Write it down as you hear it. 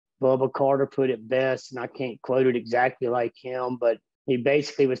Bubba Carter put it best, and I can't quote it exactly like him, but he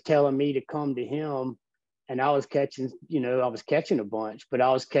basically was telling me to come to him, and I was catching a bunch, but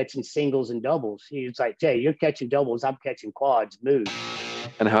I was catching singles and doubles. He was like, Jay, you're catching doubles, I'm catching quads, move.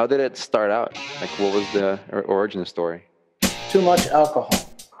 And how did it start out? Like, what was the origin story? Too much alcohol.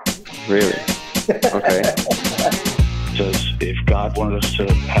 Really? Okay. Says if God wanted us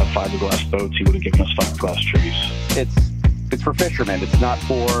to have fiberglass boats, he would have given us fiberglass trees. It's for fishermen. It's not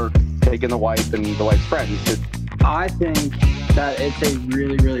for taking the wife and the wife's friends. I think that it's a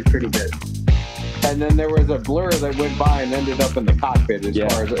really, really pretty boat. And then there was a blur that went by and ended up in the cockpit, as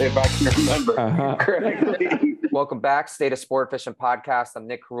far as if I can remember correctly. Welcome back, State of Sport Fishing Podcast. I'm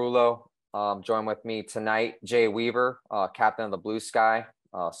Nick Carullo. Joined with me tonight, Jay Weaver, captain of the Blue Sky,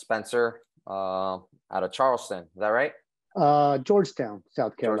 Spencer out of Charleston. Is that right? Georgetown,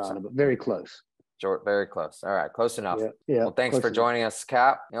 South Carolina, but very close. Very close. All right, close enough. Yeah, well, thanks for joining us,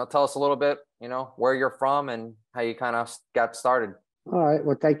 Cap. Tell us a little bit, where you're from and how you kind of got started. All right.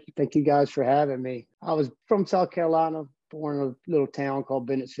 Well, thank you guys for having me. I was from South Carolina, born in a little town called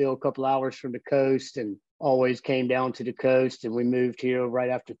Bennettsville, a couple hours from the coast, and always came down to the coast. And we moved here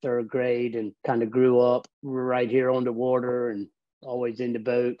right after third grade and kind of grew up right here on the water and always into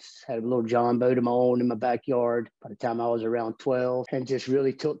boats. Had a little John boat of my own in my backyard by the time I was around 12, and just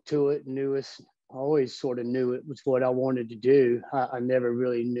really took to it and always sort of knew it was what I wanted to do. I never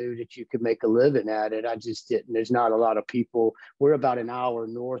really knew that you could make a living at it. I just didn't. There's not a lot of people. We're about an hour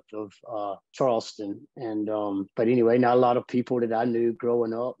north of Charleston. And but anyway, not a lot of people that I knew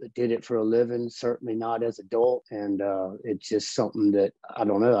growing up that did it for a living, certainly not as adult. And it's just something that, I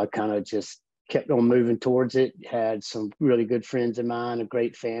don't know, I kind of just kept on moving towards it. Had some really good friends of mine, a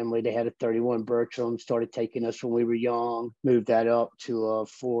great family. They had a 31 Bertram, started taking us when we were young, moved that up to a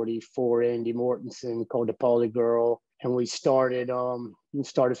 44 Andy Mortensen called the Poly Girl. And we started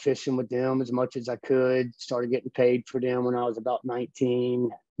fishing with them as much as I could, started getting paid for them when I was about 19.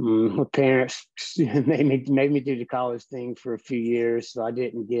 My parents made me do the college thing for a few years, so I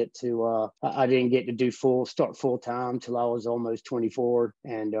didn't get to start full time till I was almost 24,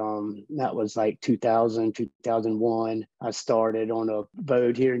 and that was like 2001. I started on a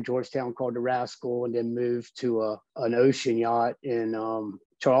boat here in Georgetown called the Rascal, and then moved to an ocean yacht in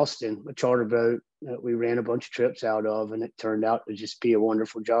Charleston, a charter boat that we ran a bunch of trips out of, and it turned out to just be a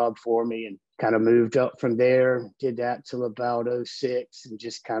wonderful job for me, and kind of moved up from there, did that till about 06, and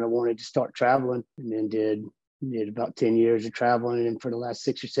just kind of wanted to start traveling, and then did about 10 years of traveling. And for the last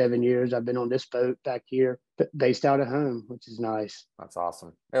 6 or 7 years, I've been on this boat back here, based out of home, which is nice. That's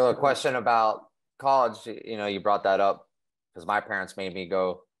awesome. Hey, a question about college. You brought that up because my parents made me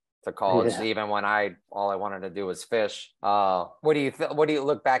go to college, even when all I wanted to do was fish. What do you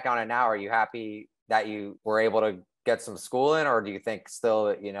look back on it now? Are you happy that you were able to get some school in, or do you think still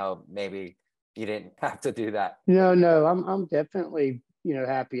that, maybe you didn't have to do that? No, I'm definitely,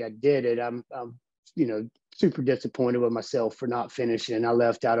 happy I did it. I'm super disappointed with myself for not finishing. I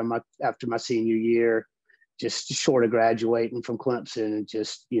left after my senior year, just short of graduating from Clemson, and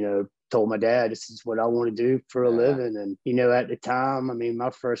just, told my dad, this is what I want to do for a living. And, at the time, my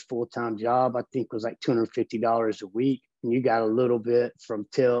first full-time job, I think, was like $250 a week. And you got a little bit from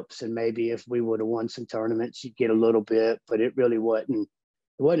tips, and maybe if we would have won some tournaments, you'd get a little bit, but it really wasn't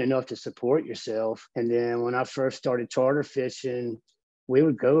enough to support yourself. And then when I first started charter fishing, we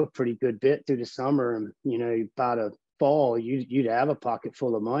would go a pretty good bit through the summer, and, by the fall, you'd have a pocket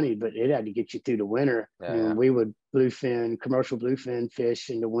full of money, but it had to get you through the winter. And we would commercial bluefin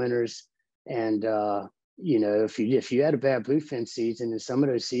fish in the winters. And, if you had a bad bluefin season, and some of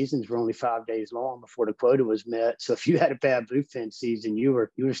those seasons were only 5 days long before the quota was met. So if you had a bad bluefin season, you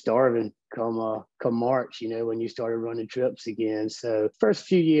were starving come March, when you started running trips again. So first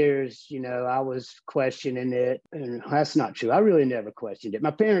few years, I was questioning it, and that's not true. I really never questioned it.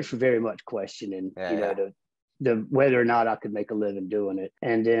 My parents were very much questioning, the whether or not I could make a living doing it.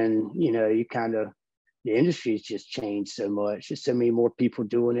 And then, the industry's just changed so much. There's so many more people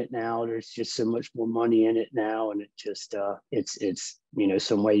doing it now. There's just so much more money in it now. And it just, it's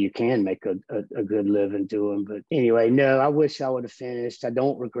some way you can make a good living doing. But anyway, no, I wish I would have finished. I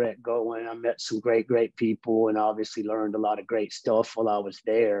don't regret going. I met some great people, and obviously learned a lot of great stuff while I was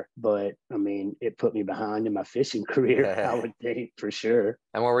there. But it put me behind in my fishing career, I would think, for sure.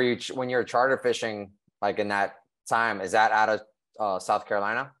 And when you were charter fishing, like in that time, is that out of South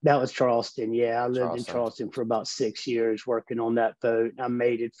Carolina? That was Charleston. Yeah, I lived in Charleston for about 6 years working on that boat. I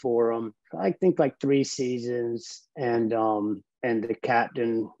made it for them, I think, like 3 seasons. And the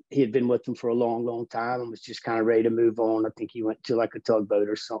captain, he had been with them for a long time and was just kind of ready to move on. I think he went to like a tugboat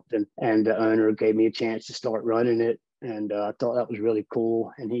or something. And the owner gave me a chance to start running it. And I thought that was really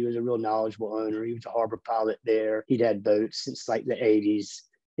cool. And he was a real knowledgeable owner. He was a harbor pilot there. He'd had boats since like the 80s.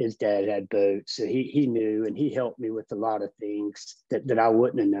 His dad had boats, so he knew, and he helped me with a lot of things that I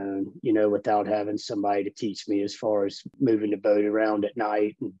wouldn't have known, without having somebody to teach me as far as moving the boat around at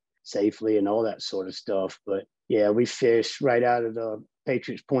night and safely and all that sort of stuff. But yeah, we fished right out of the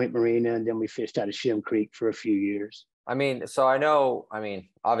Patriots Point Marina, and then we fished out of Shem Creek for a few years. So I know,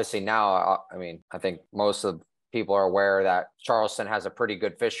 obviously now, I think most of people are aware that Charleston has a pretty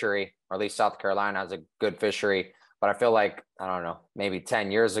good fishery, or at least South Carolina has a good fishery. But I feel like, I don't know, maybe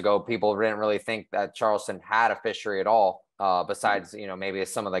 10 years ago, people didn't really think that Charleston had a fishery at all, besides, maybe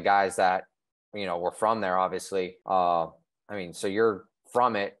some of the guys that, were from there, obviously. So you're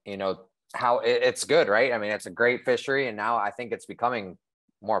from it, how it's good, right? It's a great fishery. And now I think it's becoming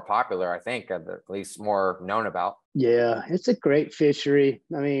more popular, I think, at least more known about. Yeah, it's a great fishery.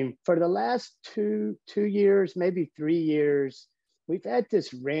 For the last two years, maybe 3 years, we've had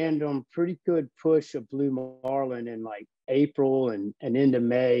this random, pretty good push of blue marlin in like April and into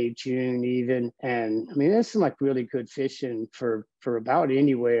May, June even. And that's some like really good fishing for about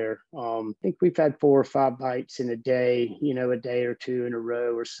anywhere. I think we've had 4 or 5 bites in a day, a day or 2 in a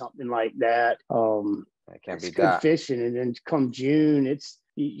row or something like that. I can't beat good that. fishing. And then come June,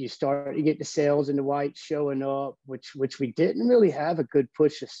 you get the sails and the whites showing up, which we didn't really have a good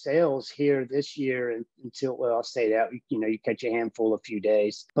push of sails here this year until, well, I'll say that, you catch a handful a few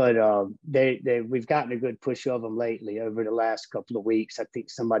days, but we've gotten a good push of them lately over the last couple of weeks. I think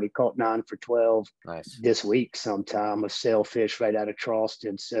somebody caught 9 for 12 this week sometime of sailfish right out of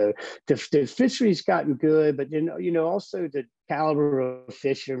Charleston. So the fishery's gotten good, but then, also the caliber of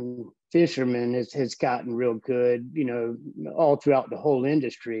fishermen has gotten real good, all throughout the whole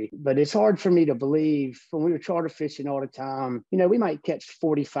industry. But it's hard for me to believe when we were charter fishing all the time, we might catch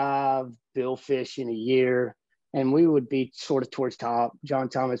 45 billfish in a year. And we would be sort of towards top, John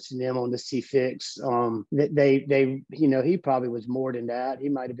Thomas and them on the C-Fix. He probably was more than that. He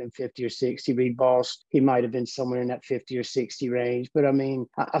might have been 50 or 60. Reed Boss, he might have been somewhere in that 50 or 60 range. But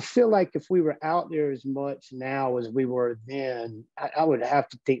I feel like if we were out there as much now as we were then, I would have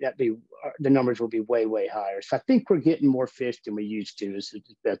to think the numbers will be way, way higher. So I think we're getting more fish than we used to is the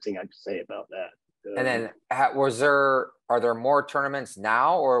best thing I can say about that. And then are there more tournaments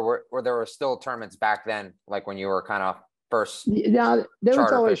now, or were there still tournaments back then, like when you were kind of first? Yeah, there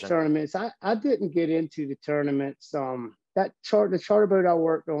was always fishing? Tournaments. I didn't get into the tournaments. The charter boat I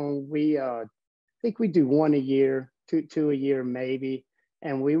worked on, I think we do 1 a year, two a year maybe.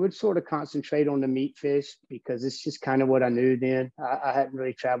 And we would sort of concentrate on the meat fish because it's just kind of what I knew then. I hadn't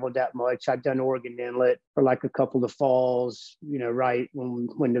really traveled that much. I'd done Oregon Inlet for like a couple of falls, right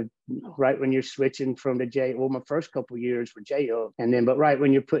when you're switching from the J. Well, my first couple of years were J-hook, but right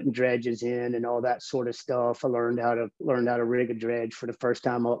when you're putting dredges in and all that sort of stuff, I learned how to rig a dredge for the first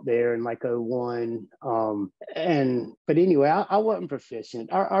time up there in like 01. But anyway, I wasn't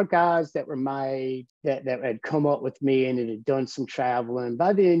proficient. Our guys that were my age that had come up with me and had done some traveling.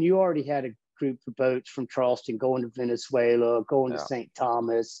 By then, you already had a group of boats from Charleston going to Venezuela, going to St.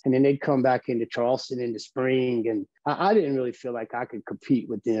 Thomas, and then they'd come back into Charleston in the spring. And I didn't really feel like I could compete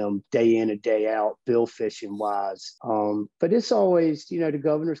with them day in and day out, bill fishing wise. But it's always, the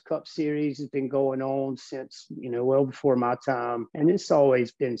Governor's Cup Series has been going on since, well before my time. And it's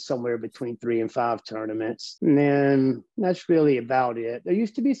always been somewhere between 3 and 5 tournaments. And then that's really about it. There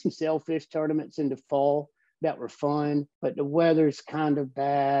used to be some sailfish tournaments in the fall that were fun, but the weather's kind of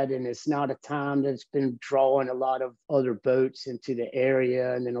bad and it's not a time that's been drawing a lot of other boats into the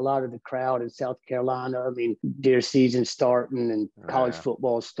area. And then a lot of the crowd in South Carolina, deer season starting and college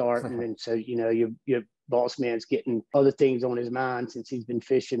football starting. And so, your boss man's getting other things on his mind since he's been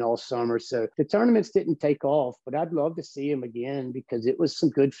fishing all summer. So the tournaments didn't take off, but I'd love to see him again because it was some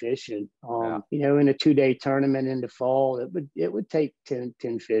good fishing. In a 2-day tournament in the fall, it would take 10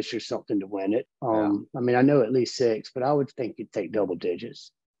 fish or something to win it. I know at least 6, but I would think it'd take double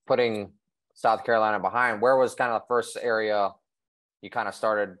digits. Putting South Carolina behind, where was kind of the first area you kind of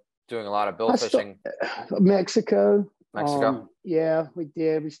started doing a lot of bill fishing? Mexico. Mexico? Yeah, we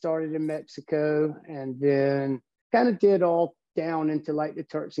did. We started in Mexico and then kind of did all down into like the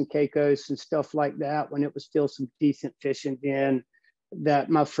Turks and Caicos and stuff like that when it was still some decent fishing then. That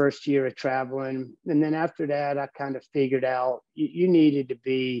my first year of traveling. And then after that, I kind of figured out you need to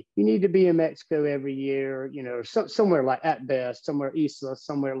be in Mexico every year, somewhere like at best, somewhere Isla,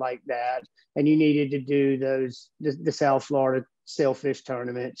 somewhere like that. And you needed to do the South Florida sailfish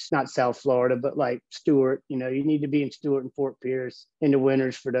tournaments, not South Florida, but like Stewart, you need to be in Stewart and Fort Pierce in the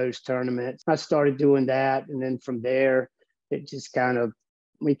winters for those tournaments. I started doing that. And then from there, it just kind of,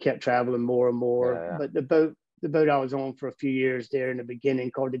 we kept traveling more and more, but the the boat I was on for a few years there in the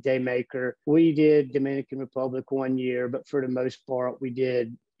beginning called the Daymaker. We did Dominican Republic one year, but for the most part, we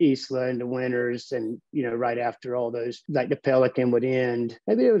did Isla in the winters, and right after all those, like the Pelican would end.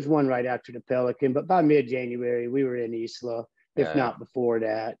 Maybe there was one right after the Pelican, but by mid-January we were in Isla, if not before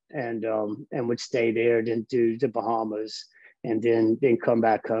that, and would stay there, then do the Bahamas, and then come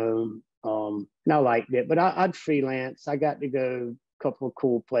back home. And I liked it, but I'd freelance. I got to go a couple of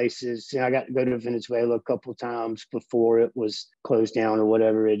cool places. I got to go to Venezuela a couple of times before it was closed down or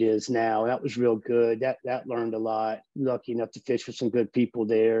whatever it is now. That was real good. That learned a lot. Lucky enough to fish with some good people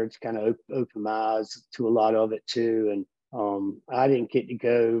there. It's kind of opened my eyes to a lot of it too. And I didn't get to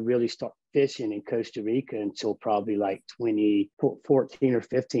go really start fishing in Costa Rica until probably like 2014 or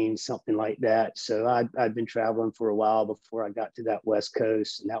 15, something like that. So I'd been traveling for a while before I got to that West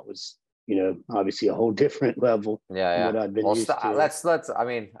Coast, and that was, obviously a whole different level. Yeah. What I've been used to. Let's. I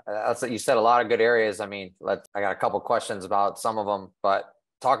mean, you said a lot of good areas. I mean, I got a couple questions about some of them, but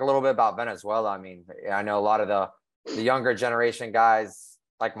talk a little bit about Venezuela. I mean, I know a lot of the younger generation guys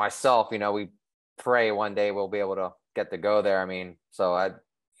like myself. We pray one day we'll be able to get to go there. I mean, so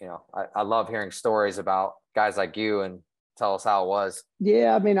I love hearing stories about guys like you, and tell us how it was.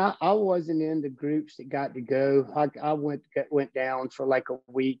 Yeah, I mean, I wasn't in the groups that got to go. I went down for like a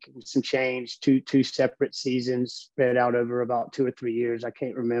week and some change, two separate seasons spread out over about 2 or 3 years. I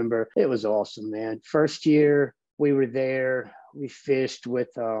can't remember. It was awesome, man. First year we were there, we fished with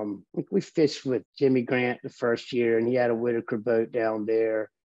Jimmy Grant the first year, and he had a Whitaker boat down there.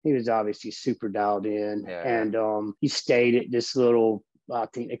 He was obviously super dialed in, and he stayed at this little, I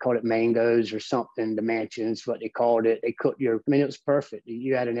think they called it Mangoes or something. The mansion's what they called it. They cooked it was perfect.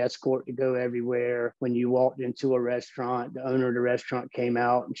 You had an escort to go everywhere. When you walked into a restaurant, the owner of the restaurant came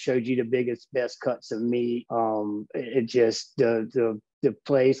out and showed you the best cuts of meat. It just, the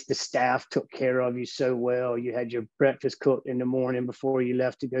place, the staff took care of you so well. You had your breakfast cooked in the morning before you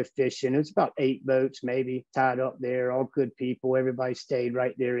left to go fishing. It was about 8 boats maybe tied up there, all good people. Everybody stayed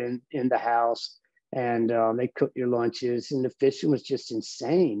right there in the house. And they cooked your lunches, and the fishing was just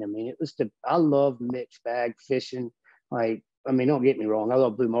insane. I mean, I love mixed bag fishing. Don't get me wrong, I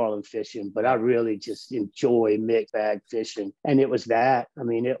love blue marlin fishing, but I really just enjoy mixed bag fishing. And it was that. I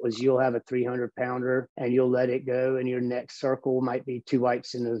mean, you'll have a 300-pounder and you'll let it go, and your next circle might be 2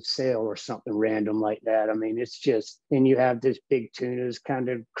 whites in a sail or something random like that. I mean, it's just, and you have this big tunas kind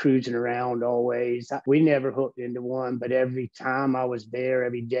of cruising around always. We never hooked into one, but every time I was there,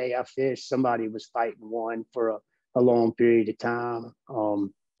 every day I fished, somebody was fighting one for a long period of time.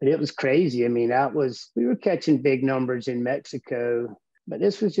 But it was crazy. I mean, we were catching big numbers in Mexico, but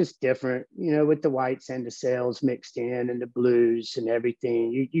this was just different, with the whites and the sails mixed in and the blues and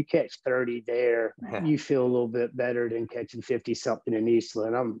everything. You catch 30 there, you feel a little bit better than catching 50 something in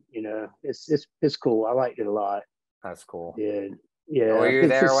Isla. And it's cool. I liked it a lot. That's cool. Yeah. Were you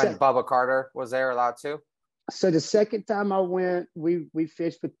there when Bubba Carter was there a lot too? So the second time I went, we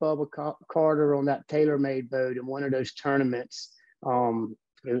fished with Bubba Carter on that tailor-made boat in one of those tournaments.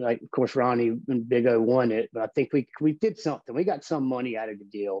 Of course, Ronnie and Big O won it, but I think we did something. We got some money out of the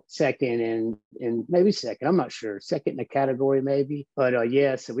deal. Second and maybe second, I'm not sure. Second in the category maybe. But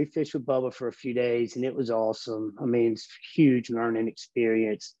so we fished with Bubba for a few days, and it was awesome. I mean, it's huge learning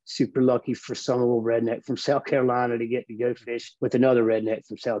experience. Super lucky for some little redneck from South Carolina to get to go fish with another redneck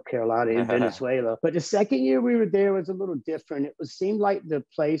from South Carolina in Venezuela. But the second year we were there was a little different. Seemed like the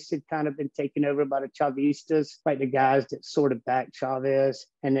place had kind of been taken over by the Chavistas, like the guys that sort of backed Chavez.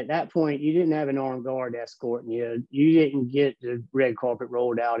 And at that point, you didn't have an armed guard escorting you. You didn't get the red carpet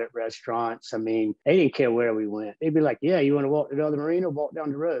rolled out at restaurants. I mean, they didn't care where we went. They'd be like, yeah, you want to walk to the other marina, walk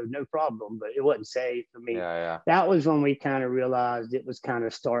down the road, no problem. But it wasn't safe. I mean, that was when we kind of realized it was kind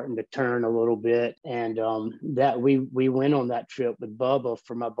of starting to turn a little bit. And that we went on that trip with Bubba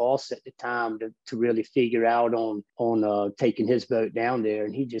for my boss at the time to really figure out on taking his boat down there.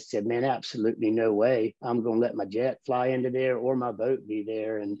 And he just said, man, absolutely no way. I'm going to let my jet fly into there or my boat be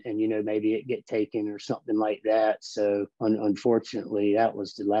there. And maybe it get taken or something like that. So unfortunately, that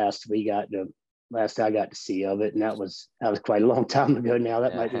was the last I got to see of it, and that was quite a long time ago now.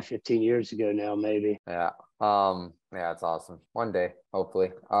 That might be 15 years ago now, maybe. Yeah. It's awesome. One day,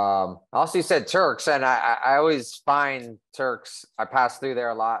 hopefully. Also, you said Turks, and I always find Turks. I pass through there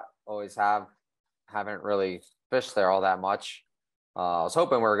a lot. Always haven't really fished there all that much. I was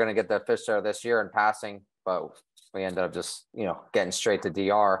hoping we were going to get the fish there this year in passing, but we ended up just, getting straight to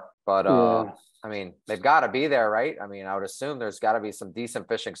DR. But I mean, they've got to be there, right? I mean, I would assume there's got to be some decent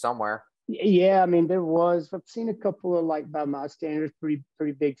fishing somewhere. Yeah, I mean, there was. I've seen a couple of, like, by my standards,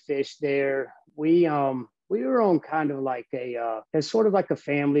 pretty big fish there. We were on kind of like it's sort of like a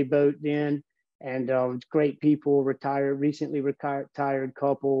family boat then. and great people, recently retired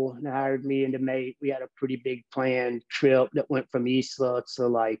couple, and hired me and the mate. We had a pretty big planned trip that went from Isla to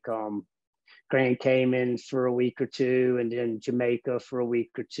like Grand Cayman for a week or two, and then Jamaica for a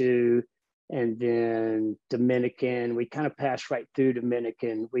week or two, and then Dominican. We kind of passed right through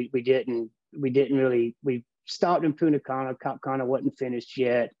Dominican. We didn't really. We stopped in Punta Cana. Cap Cana wasn't finished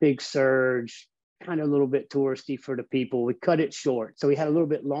yet. Big surge, kind of a little bit touristy for the people. We cut it short. So we had a little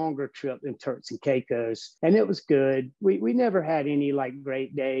bit longer trip in Turks and Caicos, and it was good. We never had any like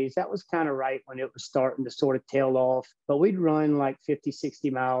great days. That was kind of right when it was starting to sort of tail off, but we'd run like 50, 60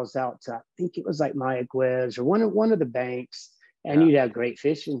 miles out to, I think it was like Mayaguez or one of the banks. And you'd have great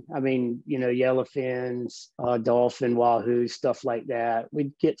fishing. I mean, yellowfins, dolphin, wahoo, stuff like that.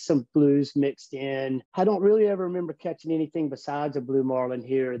 We'd get some blues mixed in. I don't really ever remember catching anything besides a blue marlin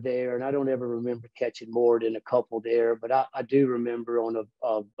here or there. And I don't ever remember catching more than a couple there. But I do remember on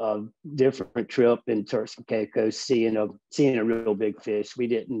a different trip in Turks and Caicos seeing a real big fish. We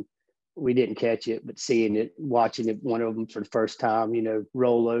didn't catch it, but seeing it, watching it, one of them for the first time,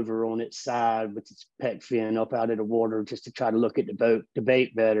 roll over on its side with its pec fin up out of the water just to try to look at the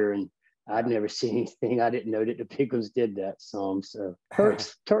bait better. And I'd never seen anything. I didn't know that the big ones did that some. So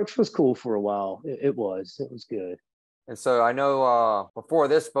Turks was cool for a while. It was good. And so I know before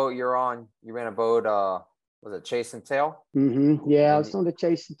this boat you ran a boat, was it Chase and Tail? Mm-hmm. Yeah, I was on the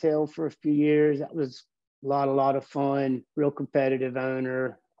Chase and Tail for a few years. That was a lot of fun, real competitive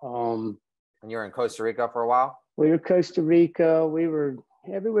owner. And you were in Costa Rica for a while? We were Costa Rica. We were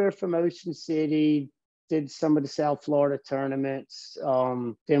everywhere from Ocean City, did some of the South Florida tournaments.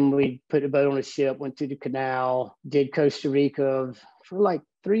 Then we put a boat on a ship, went to the canal, did Costa Rica for like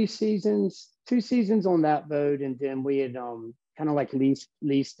 3 seasons, 2 seasons on that boat. And then we had kind of like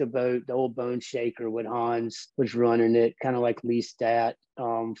leased the boat, the old Bone Shaker with Hans was running it, kind of like leased that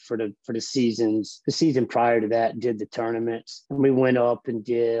for the seasons. The season prior to that, did the tournaments, and we went up and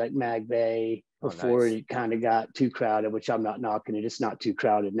did like Mag Bay before it kind of got too crowded, which I'm not knocking it. It's not too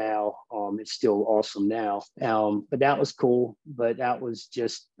crowded now. It's still awesome now. But that was cool. But that was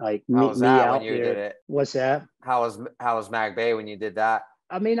just like me out when you there. Did it? What's that? How was Mag Bay when you did that?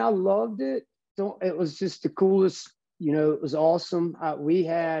 I mean, I loved it. It was just the coolest. It was awesome. We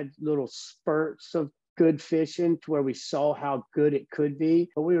had little spurts of good fishing to where we saw how good it could be,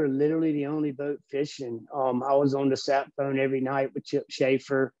 but we were literally the only boat fishing. I was on the sat phone every night with Chip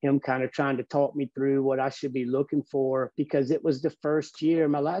Schaefer, him kind of trying to talk me through what I should be looking for, because it was the first year,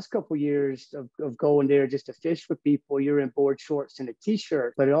 my last couple of years of going there just to fish with people, you're in board shorts and a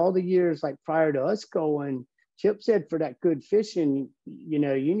t-shirt. But all the years like prior to us going, Chip said for that good fishing, you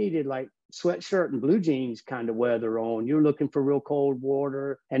needed like sweatshirt and blue jeans kind of weather on. You're looking for real cold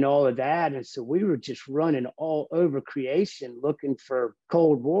water and all of that. And so we were just running all over creation looking for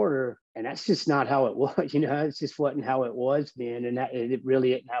cold water. And that's just not how it was. It just wasn't how it was then. And it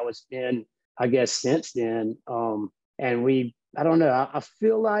really isn't how it's been, I guess, since then. And I don't know. I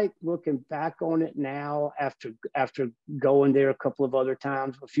feel like looking back on it now after going there a few other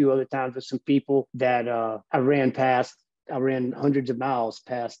times with some people that I ran hundreds of miles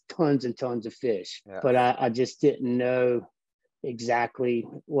past tons and tons of fish, but I just didn't know exactly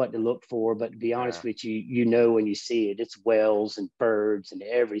what to look for. But to be honest with you, when you see it, it's whales and birds and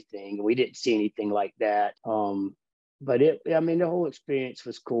everything. We didn't see anything like that. But the whole experience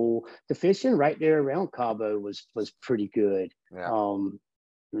was cool. The fishing right there around Cabo was pretty good. Yeah.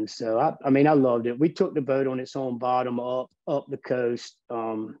 And so, I loved it. We took the boat on its own bottom up the coast,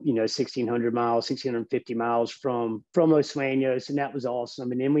 1,600 miles, 1,650 miles from Los Sueños, and that was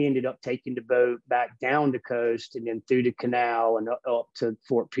awesome. And then we ended up taking the boat back down the coast and then through the canal and up to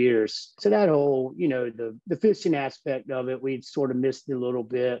Fort Pierce. So that whole, the fishing aspect of it, we'd sort of missed it a little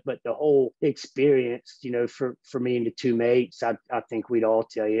bit, but the whole experience, for me and the two mates, I think we'd all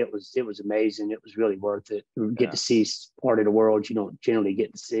tell you it was amazing. It was really worth it. We get to see part of the world you don't generally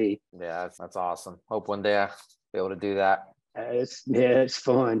get to see. Yeah, that's awesome. Hope one day I'll be able to do that. It's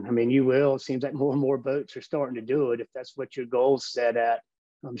fun. You will. It seems like more and more boats are starting to do it. If that's what your goal's set at,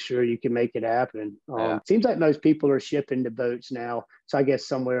 I'm sure you can make it happen. Seems like most people are shipping the boats now. So I guess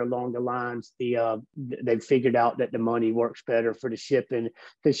somewhere along the lines, they've figured out that the money works better for the shipping.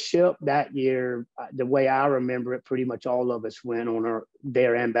 The ship that year, the way I remember it, pretty much all of us went on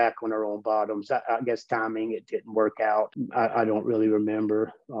there and back on our own bottoms. I guess timing, it didn't work out. I don't really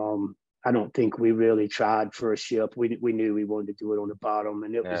remember. I don't think we really tried for a ship. We knew we wanted to do it on the bottom,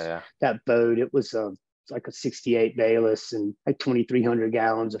 and it was that boat. It was like a 68 Bayless and like 2,300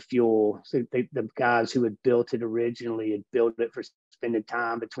 gallons of fuel. So the guys who had built it originally had built it for spending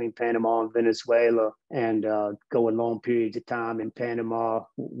time between Panama and Venezuela and going long periods of time in Panama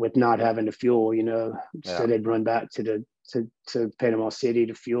with not having the fuel, you know. So they'd run back to Panama City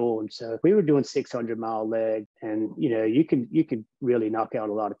to fuel. And so we were doing 600-mile leg, and you know, you could really knock out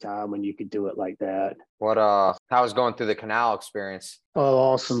a lot of time when you could do it like that. What how was going through the canal experience? Oh,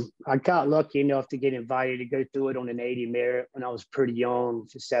 awesome. I got lucky enough to get invited to go through it on an 80 merit when I was pretty young,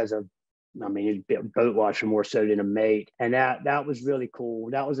 just as a boat watcher more so than a mate. And that was really cool.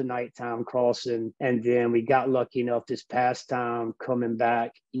 That was a nighttime crossing. And then we got lucky enough this past time coming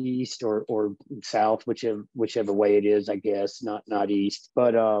back east or south, whichever way it is, I guess, not east.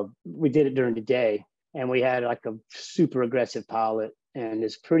 But we did it during the day. And we had like a super aggressive pilot. And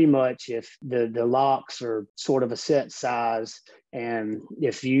it's pretty much if the locks are sort of a set size, and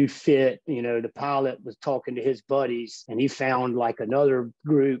if you fit, you know, the pilot was talking to his buddies and he found like another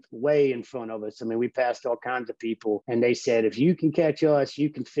group way in front of us. I mean, we passed all kinds of people, and they said, if you can catch us, you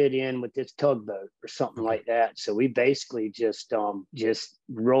can fit in with this tugboat or something like that. So we basically just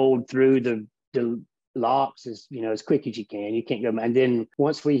rolled through the locks as quick as you can. You can't go. And then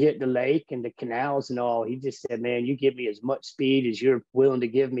once we hit the lake and the canals and all, he just said, man, you give me as much speed as you're willing to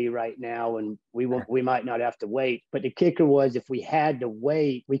give me right now, and we might not have to wait. But the kicker was, if we had to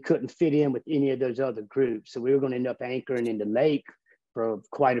wait, we couldn't fit in with any of those other groups, so we were going to end up anchoring in the lake for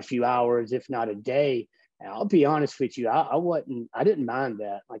quite a few hours, if not a day. And I'll be honest with you, I didn't mind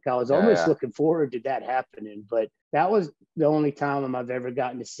that. Like, I was almost looking forward to that happening, but that was the only time I've ever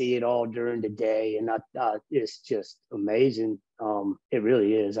gotten to see it all during the day. And it's just amazing. It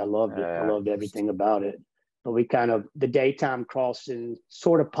really is. I loved it. I loved everything about it. But the daytime crossing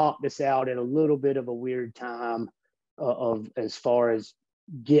sort of popped us out at a little bit of a weird time of as far as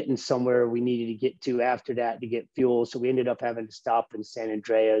getting somewhere we needed to get to after that to get fuel. So we ended up having to stop in San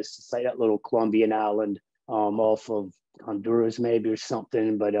Andreas. It's like that little Colombian island off of Honduras maybe or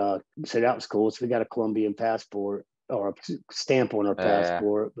something. But so that was cool. So we got a Colombian passport or a stamp on our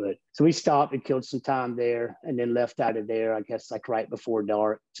passport. But so we stopped and killed some time there, and then left out of there, I guess, like right before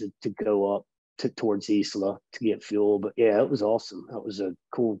dark to go up towards Isla to get fuel. But yeah, it was awesome. That was a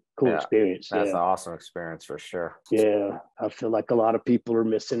cool experience. That's an awesome experience for sure. Yeah, I feel like a lot of people are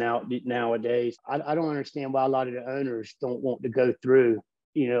missing out nowadays. I don't understand why a lot of the owners don't want to go through,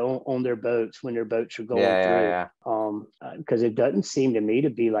 on their boats when their boats are going through. Because it doesn't seem to me to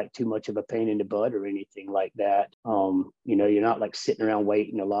be like too much of a pain in the butt or anything like that. You're not like sitting around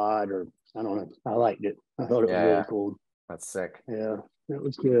waiting a lot, or I don't know. I liked it. I thought it was really cool. That's sick. Yeah, it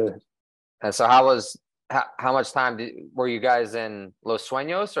was good. And so how much time were you guys in Los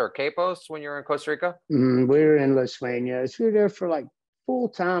Sueños or Capos when you were in Costa Rica? We were in Los Sueños. We were there for like full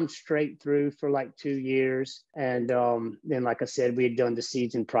time straight through for like 2 years. And then, like I said, we had done the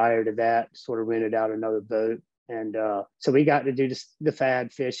season prior to that, sort of rented out another boat. And so we got to do the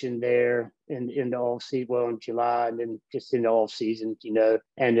fad fishing there in the off season, well, in July, and then just in the off season,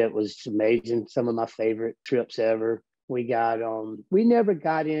 and it was amazing. Some of my favorite trips ever. We never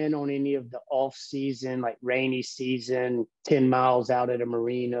got in on any of the off season, like rainy season, 10 miles out at a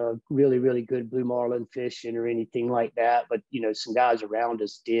marina, really, really good blue marlin fishing or anything like that. But, some guys around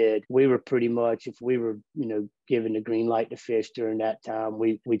us did. We were pretty much, if we were, given the green light to fish during that time,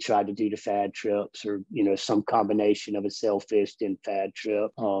 we tried to do the fad trips or, some combination of a sailfished and fad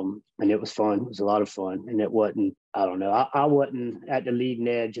trip. And it was fun. It was a lot of fun. And it wasn't, I don't know, I wasn't at the leading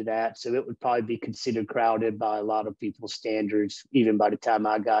edge of that. So it would probably be considered crowded by a lot of people's standards, even by the time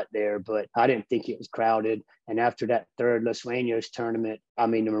I got there. But I didn't think it was crowded. And after that third Los Sueños tournament, the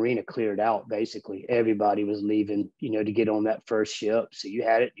marina cleared out. Basically, everybody was leaving, to get on that first ship. So you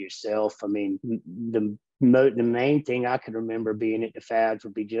had it yourself. The main thing I could remember being at the fads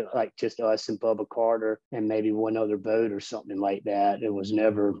would be just us and Bubba Carter and maybe one other boat or something like that. It was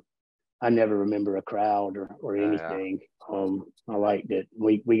I never remember a crowd or anything. I liked it.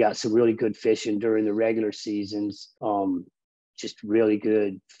 We got some really good fishing during the regular seasons. Just really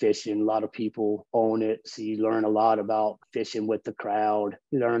good fishing. A lot of people own it. So you learn a lot about fishing with the crowd.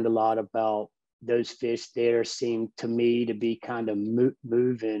 Learned a lot about those fish there seemed to me to be kind of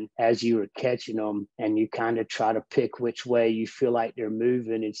moving as you were catching them, and you kind of try to pick which way you feel like they're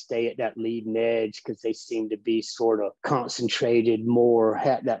moving and stay at that leading edge, because they seem to be sort of concentrated more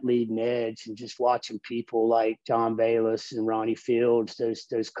at that leading edge. And just watching people like John Bayless and Ronnie Fields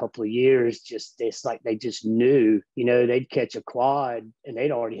those couple of years, it's like they just knew, they'd catch a quad and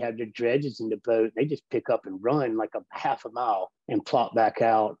they'd already have their dredges in the boat. They just pick up and run like a half a mile. and plop back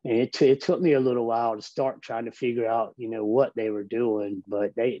out. And it took me a little while to start trying to figure out, what they were doing,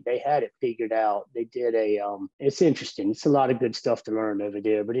 but they had it figured out. They did it's interesting. It's a lot of good stuff to learn over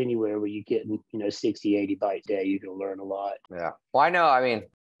there, but anywhere where you're getting, 60, 80 bites a day, you can learn a lot. Yeah. Well, I know, I mean,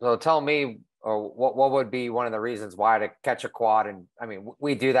 so tell me, or what would be one of the reasons why to catch a quad? And I mean,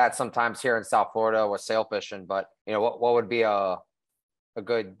 we do that sometimes here in South Florida with sail fishing, but what would be a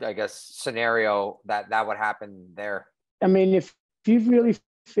good, I guess, scenario that would happen there? I mean, if you really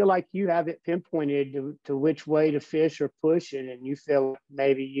feel like you have it pinpointed to which way to fish or push it, and you feel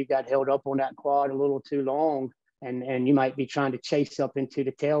maybe you got held up on that quad a little too long, and you might be trying to chase up into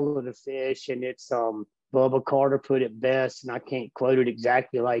the tail of the fish, and it's Bubba Carter put it best, and I can't quote it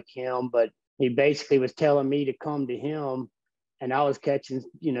exactly like him, but he basically was telling me to come to him, and I was catching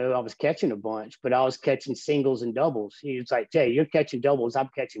a bunch, but I was catching singles and doubles. He was like, Jay, you're catching doubles,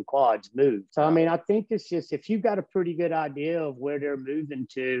 I'm catching quads, move. So, I mean, I think it's just, if you've got a pretty good idea of where they're moving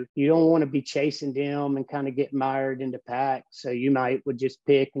to, you don't want to be chasing them and kind of get mired in the pack. So you would just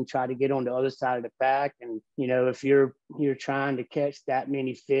pick and try to get on the other side of the pack. And, if you're trying to catch that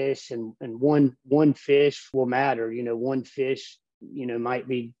many fish, and one fish will matter, one fish, might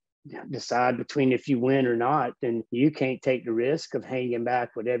be decide between if you win or not, then you can't take the risk of hanging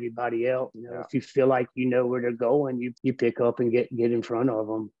back with everybody else. If you feel like where they're going, you pick up and get in front of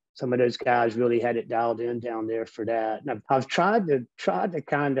them. Some of those guys really had it dialed in down there for that. And I've tried to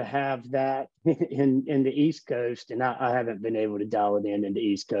kind of have that in the East Coast, and I haven't been able to dial it in the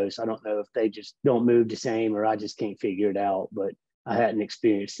East Coast. I don't know if they just don't move the same, or I just can't figure it out, but I hadn't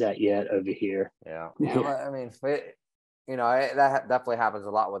experienced that yet over here. Yeah. I mean, that definitely happens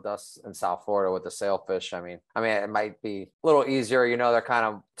a lot with us in South Florida with the sailfish. I mean, it might be a little easier, they're kind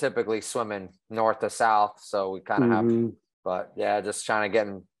of typically swimming north to south. So we kind of have, but yeah, just trying to get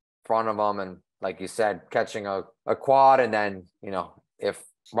in front of them. And like you said, catching a quad, and then, if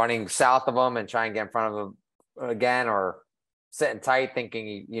running south of them and try and get in front of them again, or sitting tight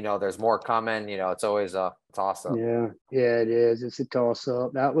thinking, there's more coming, it's always a toss up. Yeah, it is. It's a toss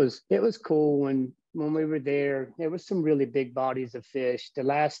up. It was cool when we were there. There was some really big bodies of fish. The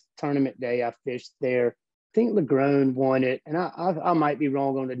last tournament day I fished there, I think Lagrone won it, and I might be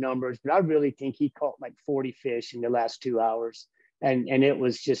wrong on the numbers, but I really think he caught like 40 fish in the last 2 hours. And it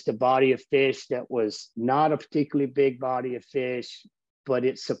was just a body of fish that was not a particularly big body of fish, but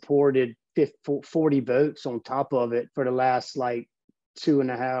it supported 40 boats on top of it for the last like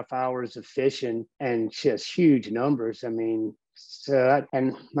 2.5 hours of fishing, and just huge numbers. I mean, so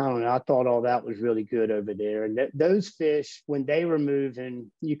and I don't know, I thought all that was really good over there. And those fish, when they were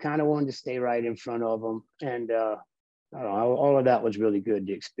moving, you kind of wanted to stay right in front of them. And I don't know, all of that was really good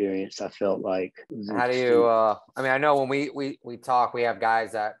to experience. I felt like. How do you? I know when we talk, we have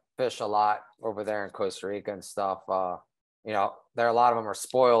guys that fish a lot over there in Costa Rica and stuff. There are a lot of them are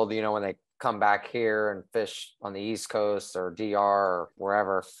spoiled. When they come back here and fish on the East Coast or DR or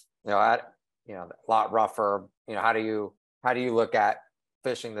wherever. A lot rougher. How do you look at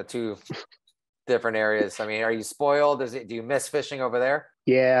fishing the two different areas? I mean, are you spoiled? Do you miss fishing over there?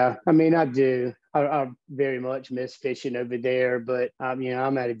 Yeah, I mean, I do. I very much miss fishing over there, but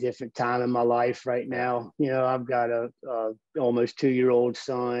I'm at a different time in my life right now. I've got a almost 2-year-old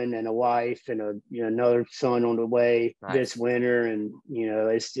son and a wife, and another son on the way this winter, and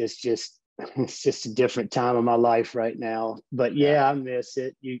it's just a different time of my life right now. But yeah, I miss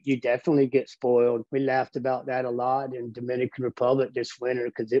it. You definitely get spoiled. We laughed about that a lot in Dominican Republic this winter,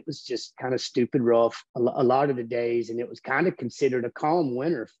 because it was just kind of stupid rough a lot of the days, and it was kind of considered a calm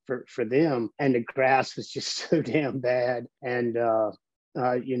winter for them, and the grass was just so damn bad. And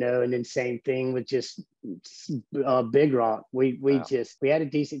and then same thing with just Big Rock. We had a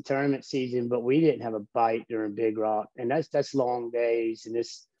decent tournament season, but we didn't have a bite during Big Rock, and that's long days, and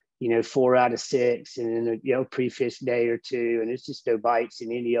it's 4 out of 6, and then pre-fish day or 2, and it's just no bites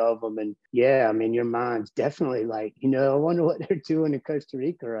in any of them. And yeah, I mean, your mind's definitely like, I wonder what they're doing in Costa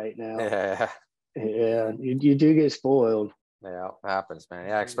Rica right now. Yeah, you do get spoiled. Yeah, it happens, man.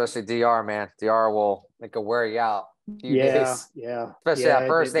 Yeah, especially DR, man. DR it could wear you out. Yeah. Especially that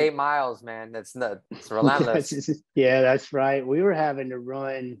first 8 miles, man. It's relentless. That's right. We were having to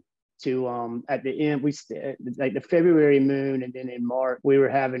run to at the end, like the February moon, and then in March we were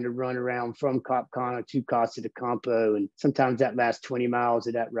having to run around from Cap Cana to Costa de Campo, and sometimes that last 20 miles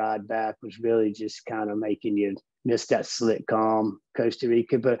of that ride back was really just kind of making you miss that slick calm Costa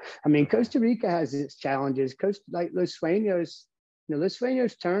Rica. But I mean, Costa Rica has its challenges. Like Los Sueños, the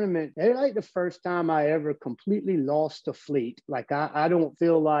Lithuania's tournament, they're like the first time I ever completely lost a fleet. Like I don't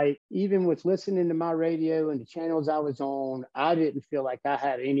feel like, even with listening to my radio and the channels I was on, I didn't feel like I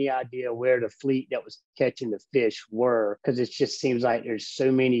had any idea where the fleet that was catching the fish were, because it just seems like there's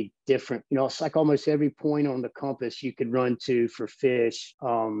so many different, it's like almost every point on the compass you could run to for fish.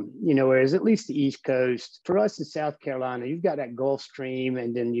 Whereas at least the East Coast, for us in South Carolina, you've got that Gulf Stream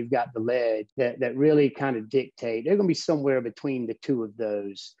and then you've got the ledge that really kind of dictate. They're going to be somewhere between the two of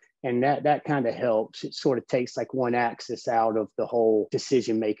those. And that kind of helps. It sort of takes like one axis out of the whole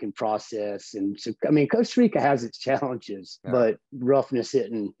decision-making process. And so, I mean, Costa Rica has its challenges, but roughness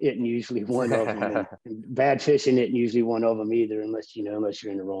isn't usually one of them. And bad fishing isn't usually one of them either, unless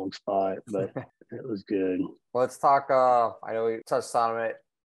you're in the wrong spot. But it was good. Well, let's talk, I know we touched on it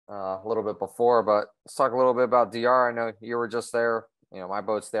a little bit before, but let's talk a little bit about DR. I know you were just there. My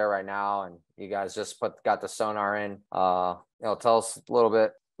boat's there right now, and you guys just got the sonar in. Tell us a little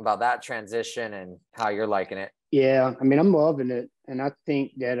bit about that transition and how you're liking it. Yeah, I mean, I'm loving it. And I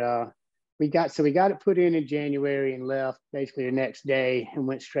think that we got it put in January and left basically the next day and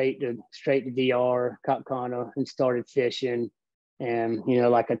went straight to DR, Capcana, and started fishing. And,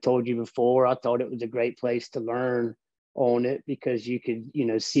 like I told you before, I thought it was a great place to learn on it because you could,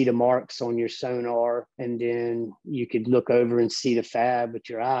 see the marks on your sonar, and then you could look over and see the fab with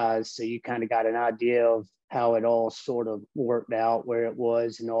your eyes. So you kind of got an idea of how it all sort of worked out, where it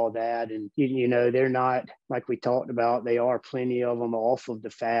was and all that. And, they're not, like we talked about, they are plenty of them off of the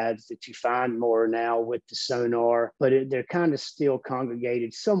fads that you find more now with the sonar, but they're kind of still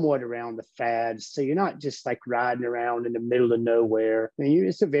congregated somewhat around the fads. So you're not just like riding around in the middle of nowhere. I mean,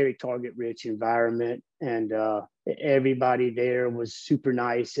 it's a very target rich environment. And everybody there was super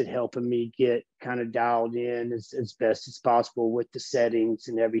nice at helping me get kind of dialed in as best as possible with the settings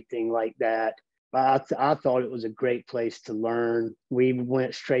and everything like that. I thought it was a great place to learn. We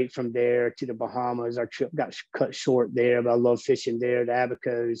went straight from there to the Bahamas. Our trip got cut short there, but I love fishing there, the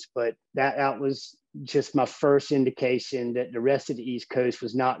Abacos. But that was just my first indication that the rest of the East Coast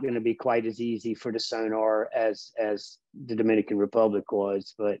was not going to be quite as easy for the sonar as the Dominican Republic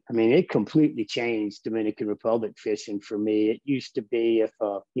was. But I mean, it completely changed Dominican Republic fishing for me. It used to be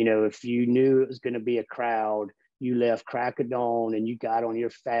if you knew it was going to be a crowd, you left crack of dawn and you got on your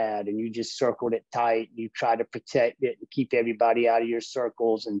fad and you just circled it tight. You try to protect it and keep everybody out of your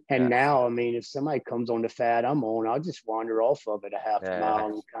circles. And now, I mean, if somebody comes on the fad I'm on, I'll just wander off of it a half a mile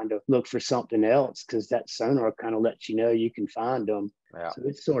and kind of look for something else, because that sonar kind of lets you know you can find them. Yeah. So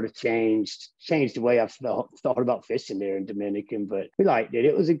it sort of changed the way I thought about fishing there in Dominican, but we liked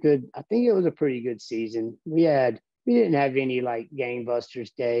it. I think it was a pretty good season. We didn't have any like game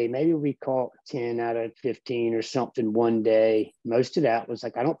busters day. Maybe we caught 10 out of 15 or something one day. Most of that was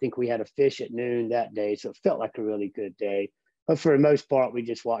like, I don't think we had a fish at noon that day. So it felt like a really good day. But for the most part, we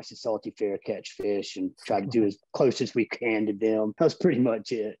just watched the salty fair catch fish and try to do as close as we can to them. That's pretty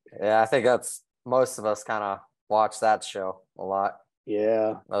much it. Yeah, I think that's most of us kind of watch that show a lot.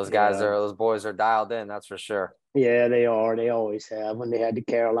 Yeah. Those boys are dialed in, that's for sure. Yeah, they are. They always have. When they had the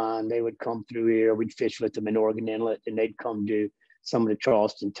Caroline, they would come through here. We'd fish with them in Oregon Inlet, and they'd come do some of the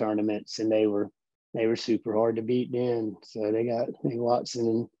Charleston tournaments, and they were super hard to beat then. So Watson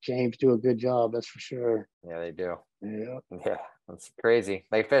and James do a good job, that's for sure. Yeah, they do. Yeah, that's crazy.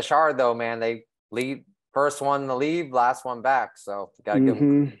 They fish hard though, man. They lead first one to leave, last one back. So you gotta give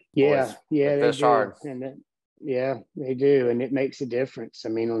them. Yeah, they fish hard. Yeah, they do, and it makes a difference. I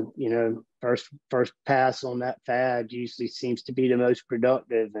mean, first pass on that fad usually seems to be the most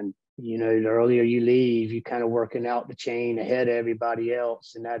productive, and the earlier you leave, you kind of working out the chain ahead of everybody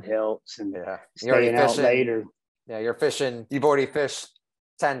else, and that helps. And staying out later. Yeah, you're fishing. You've already fished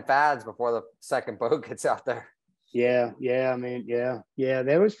 10 fads before the second boat gets out there. Yeah. I mean, yeah.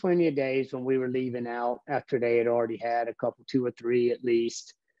 There was plenty of days when we were leaving out after they had already had a couple, 2 or 3 at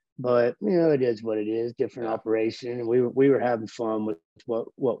least. But it is what it is. Different operation, and we were having fun with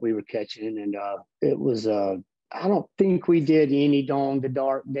what we were catching, and it was. I don't think we did any the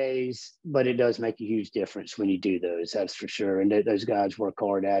dark days, but it does make a huge difference when you do those. That's for sure. And those guys work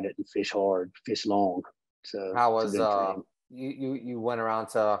hard at it and fish hard, fish long. So how was you went around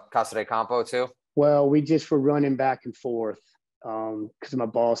to Casa de Campo too? Well, we just were running back and forth. Because my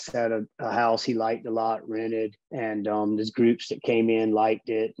boss had a house he liked a lot, rented, and there's groups that came in, liked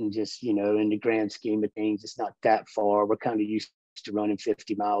it, and just, in the grand scheme of things, it's not that far. We're kind of used to running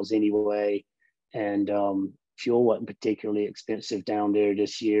 50 miles anyway, and fuel wasn't particularly expensive down there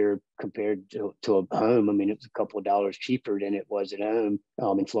this year compared to a home. I mean, it was a couple of dollars cheaper than it was at home,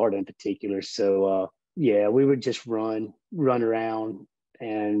 in Florida in particular. So, we would just run around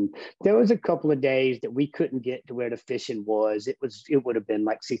And there was a couple of days that we couldn't get to where the fishing was. It would have been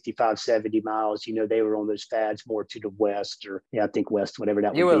like 65, 70 miles. They were on those fads more to the west, or I think west, whatever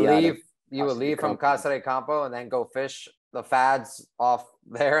that You would would be. leave. You would leave from Casa de Campo and then go fish the fads off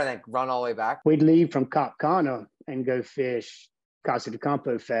there and then run all the way back. We'd leave from Cap Cana and go fish Casa de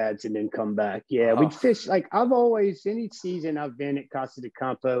Campo fads and then come back. Yeah, we'd fish. Like I've always, any season I've been at Casa de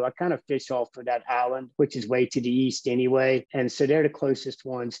Campo, I kind of fish off of that island, which is way to the east anyway. And so they're the closest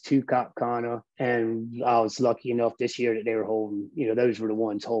ones to Cap Cana. And I was lucky enough this year that they were holding, those were the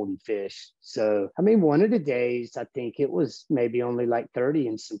ones holding fish. So, I mean, one of the days, I think it was maybe only like 30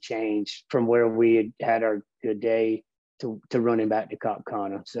 and some change from where we had our good day to running back to Cap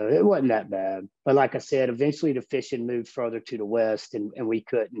Cana. So it wasn't that bad. But like I said, eventually the fishing moved further to the west and we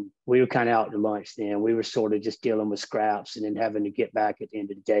couldn't. We were kind of out to lunch then. We were sort of just dealing with scraps and then having to get back at the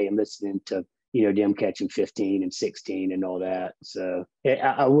end of the day and listening to, them catching 15 and 16 and all that. So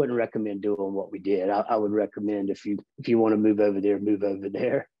I wouldn't recommend doing what we did. I would recommend if you want to move over there, move over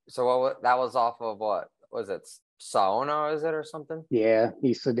there. So that was off of what? Was it Saona, is it, or something? Yeah,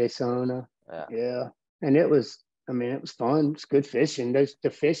 Isla de Saona. Yeah. And it was fun. It's good fishing. The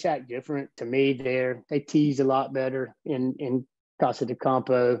fish act different to me there. They tease a lot better in Casa de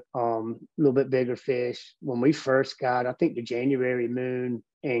Campo, a little bit bigger fish. When we first got, I think the January moon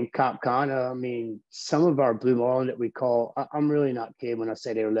in Cap Cana, some of our blue marlin that we call, I'm really not kidding when I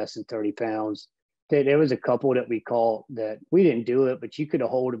say they were less than 30 pounds. There was a couple that we caught that we didn't do it, but you could have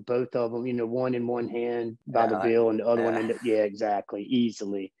holded both of them, one in one hand by the bill and the other one exactly,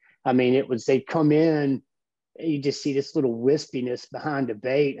 easily. They'd come in, you just see this little wispiness behind the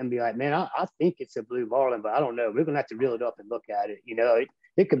bait and be like, man, I think it's a blue marlin, but I don't know. We're going to have to reel it up and look at it.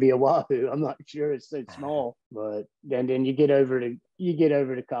 It could be a wahoo. I'm not sure. It's so small. But then you get over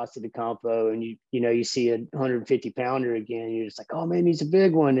to Casa de Campo and you see a 150 pounder again. You're just like, oh man, he's a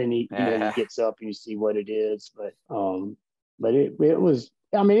big one. And he gets up and you see what it is. But it was,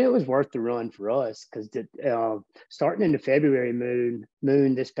 it was worth the run for us because starting in the February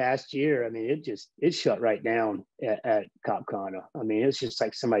moon this past year, it shut right down at Cap Cana. It's just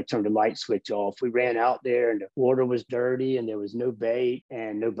like somebody turned the light switch off. We ran out there and the water was dirty and there was no bait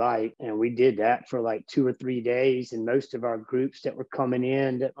and no bite. And we did that for like 2 or 3 days. And most of our groups that were coming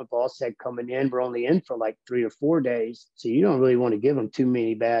in, that my boss had coming in, were only in for like 3 or 4 days. So you don't really want to give them too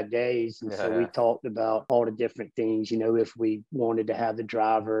many bad days. And so we talked about all the different things, if we wanted to have the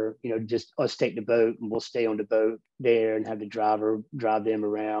driver, just us take the boat and we'll stay on the boat there and have the driver drive them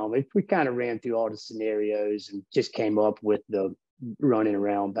around. We kind of ran through all the scenarios and just came up with the running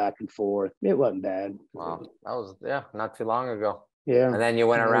around back and forth. It wasn't bad. Wow. That was, not too long ago. Yeah. And then you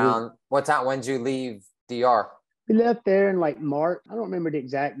went around. When did you leave DR? We left there in like March. I don't remember the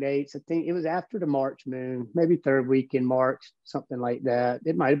exact dates. I think it was after the March moon, maybe third week in March, something like that.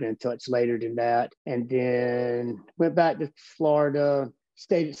 It might have been a touch later than that. And then went back to Florida,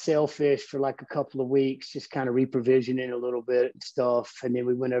 stayed at Sailfish for like a couple of weeks, just kind of reprovisioning a little bit and stuff. And then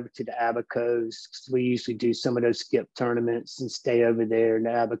we went over to the Abacos. We usually do some of those skip tournaments and stay over there in the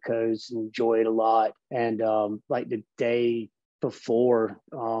Abacos and enjoy it a lot. And like the day before,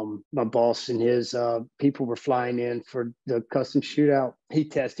 my boss and his people were flying in for the custom shootout. He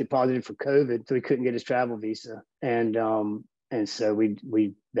tested positive for COVID, so he couldn't get his travel visa. And so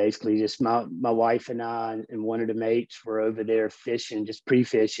we basically just, my wife and I and one of the mates were over there fishing, just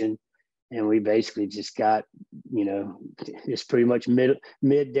pre-fishing. And we basically just got, just pretty much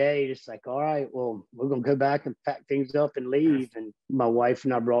midday, just like, all right, well, we're going to go back and pack things up and leave. And my wife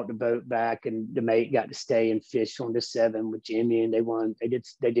and I brought the boat back, and the mate got to stay and fish on the 7 with Jimmy, and they won. They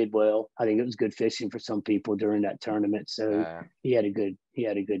did well. I think it was good fishing for some people during that tournament. So he had a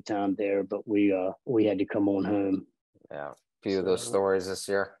good time there, but we had to come on home. Yeah. Few of those stories this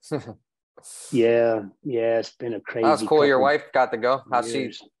year. yeah, it's been a crazy. That was cool. Your wife got to go.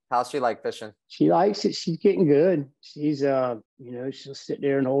 How's she like fishing? She likes it. She's getting good. She's she'll sit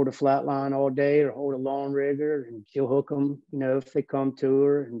there and hold a flat line all day or hold a long rigger, and she'll hook them, if they come to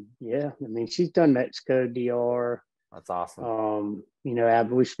her. And she's done Mexico, DR. That's awesome.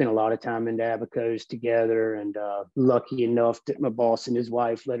 We spent a lot of time in the Abacos together, and lucky enough that my boss and his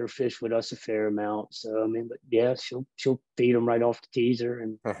wife let her fish with us a fair amount. So she'll feed them right off the teaser,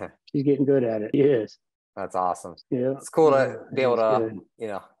 and she's getting good at it. Yes. That's awesome. Yeah. It's cool to be able to,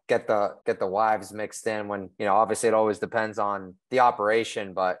 get the wives mixed in when, obviously it always depends on the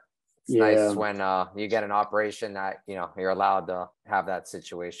operation, but it's nice when you get an operation that, you're allowed to have that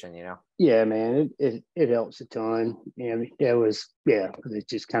situation, Yeah, man, it helps a ton. It's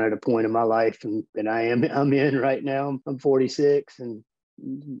just kind of the point of my life and I'm in right now. I'm 46, and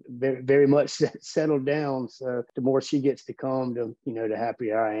very, very much settled down. So the more she gets to come, the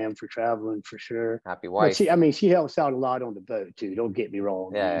happier I am for traveling, for sure. Happy wife. But she helps out a lot on the boat too. Don't get me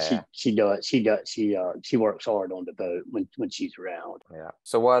wrong. Yeah, she does. She works hard on the boat when she's around. Yeah.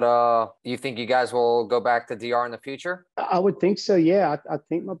 So what you think you guys will go back to DR in the future? I would think so. Yeah, I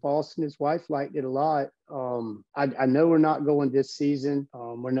think my boss and his wife liked it a lot. I know we're not going this season.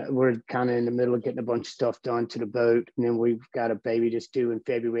 We're kind of in the middle of getting a bunch of stuff done to the boat, and then we've got a baby just due in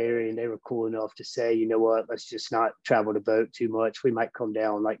February, and they were cool enough to say, you know what, let's just not travel the boat too much. We might come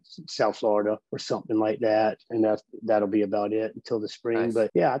down like South Florida or something like that, and that'll be about it until the spring. Nice.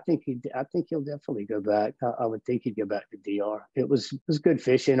 But yeah, I think he'll definitely go back. I would think he'd go back to DR. It was good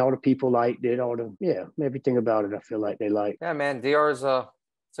fishing. All the people liked it. Everything about it, I feel like they liked. Yeah, man, DR is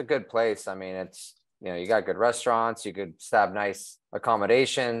it's a good place. I mean, it's, you got good restaurants, you could have nice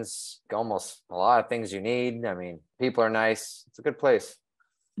accommodations, almost a lot of things you need. I mean, people are nice. It's a good place.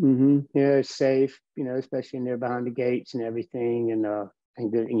 Mm-hmm. Yeah, it's safe, especially in there behind the gates and everything,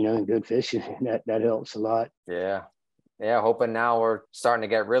 and good, and good fishing. That helps a lot. Yeah. Yeah. Hoping now we're starting to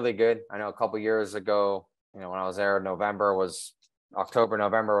get really good. I know a couple of years ago, when I was there, October,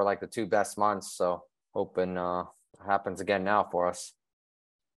 November were like the 2 best months. So hoping it happens again now for us.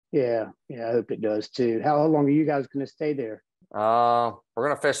 Yeah, I hope it does too. How long are you guys going to stay there? We're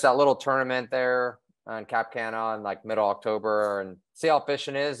going to fish that little tournament there in Cap Cana in like middle October and see how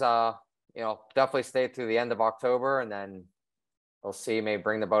fishing is. Definitely stay through the end of October, and then we'll see, maybe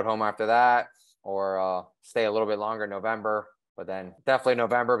bring the boat home after that, or stay a little bit longer in November, but then definitely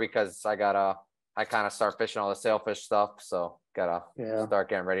November, because I kind of start fishing all the sailfish stuff. So gotta start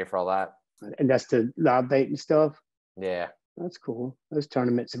getting ready for all that. And that's the live bait and stuff? Yeah. That's cool. Those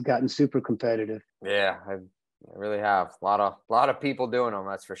tournaments have gotten super competitive. Yeah, I really have. A lot of people doing them,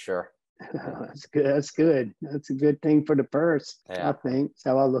 that's for sure. That's good. That's a good thing for the purse. Yeah. I think that's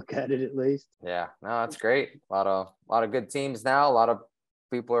how I look at it, at least. Yeah, no, that's great. A lot of good teams now. A lot of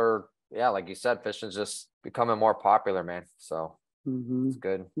people are, like you said, fishing's just becoming more popular, man. So it's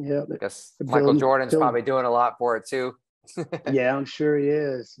good. Yeah, I guess Michael Jordan's probably doing a lot for it too. Yeah, I'm sure he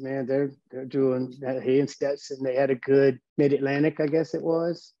is, man. They're doing that. He and Stetson, they had a good Mid-Atlantic, I guess it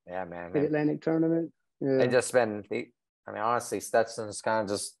was. Yeah, man. Mid-Atlantic tournament. Yeah. They just been, honestly, Stetson's kind of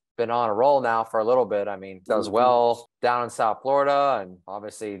just been on a roll now for a little bit. I mean, does well down in South Florida, and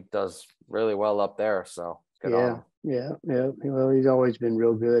obviously does really well up there. So good on him. Yeah. Well, he's always been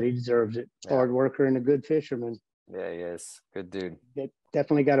real good. He deserves it. Hard worker and a good fisherman. Yeah, he is. Good dude.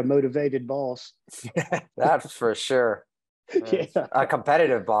 Definitely got a motivated boss. That's for sure. Yeah. A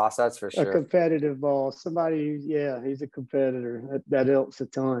competitive boss, that's for sure. A competitive boss. Somebody, he's a competitor. That helps a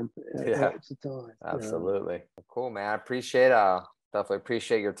ton. Helps a ton. Absolutely. Yeah. Cool, man. I definitely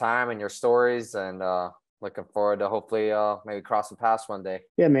appreciate your time and your stories, and looking forward to hopefully maybe crossing paths one day.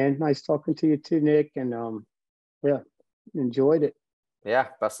 Yeah, man. Nice talking to you too, Nick. And enjoyed it. Yeah.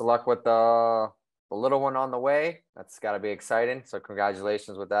 Best of luck with the little one on the way. That's got to be exciting. So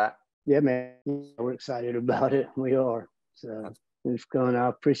congratulations with that. Yeah, man. We're excited about it. We are. So it's going. I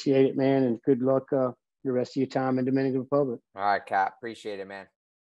appreciate it, man, and good luck the rest of your time in Dominican Republic. All right, Cap. Appreciate it, man.